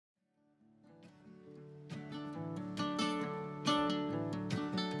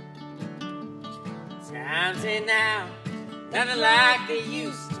Times ain't now nothing like they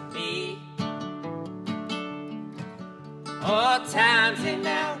used to be. Oh, times ain't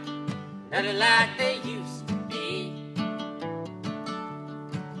now nothing like they used to be.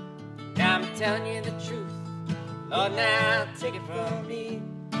 Now I'm telling you the truth, Lord, now take it from me.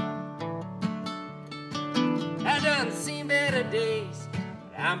 I done seen better days,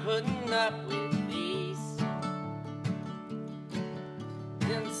 but I'm putting up with these.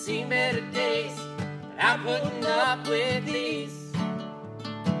 Done seen better days, but I'm putting up with these.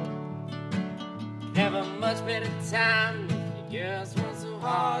 Have a much better time if your girls weren't so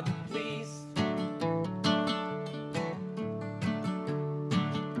hard to please.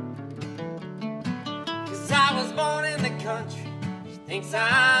 Cause I was born in the country, she thinks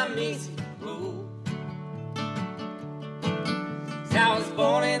I'm easy to rule. Cause I was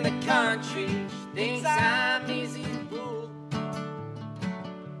born in the country, she thinks I'm easy to rule.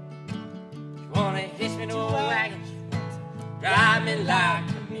 She wanna hitch me to a wagon, she wants to drive me like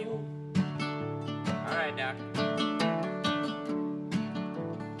a mule. Alright, Doc.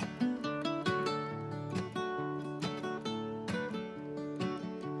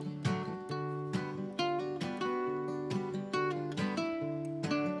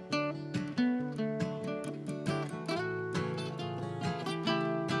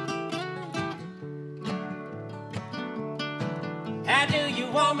 How do you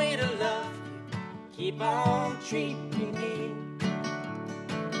want me to love you? Keep on treating me.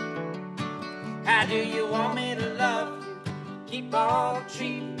 How do you want me to love you? Keep on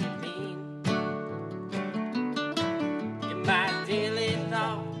treating me. You're my daily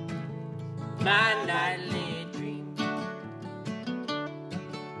thought, my nightly dream.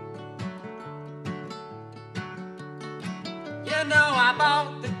 You know I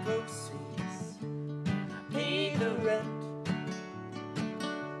bought the groceries, I paid the rent.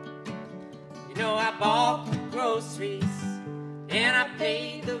 You know I bought the groceries and I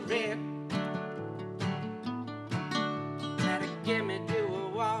paid the rent. Gotta get me to a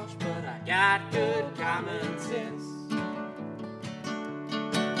wash, but I got good common sense.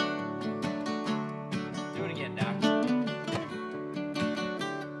 Do it again, Doc.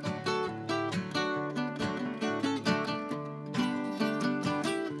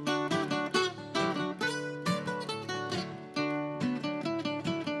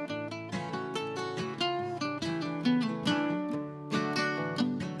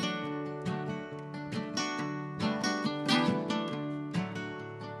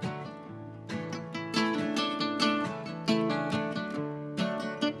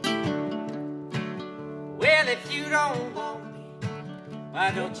 Well, if you don't want me,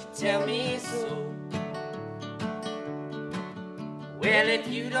 why don't you tell me so? Well, if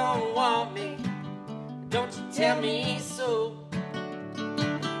you don't want me, don't you tell me so?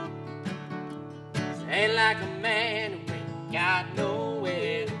 'Cause I ain't like a man who ain't got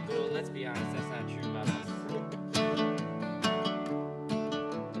nowhere to go. Let's be honest, that's not true about us.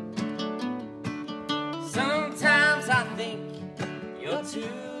 Sometimes I think you're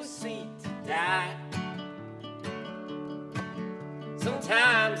too sweet to die.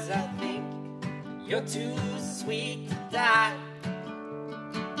 Sometimes I think you're too sweet to die.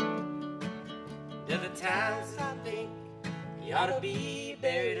 Other times I think you ought to be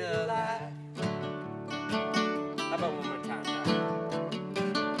buried alive. How about one more time, Doc?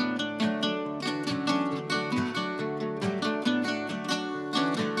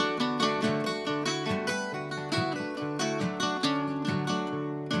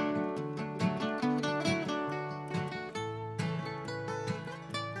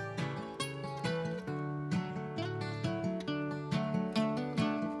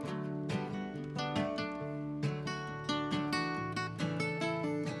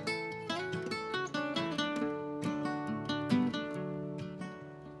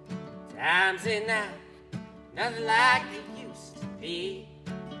 Times ain't now nothing like they used to be.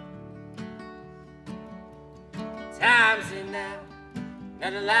 Times ain't now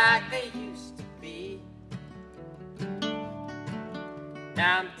nothing like they used to be.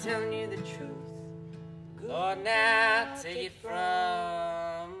 Now I'm telling you the truth, Lord, now take it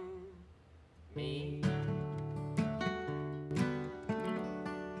from me.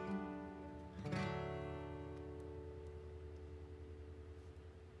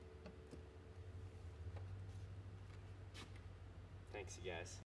 Thanks, you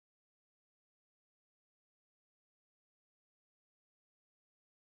guys.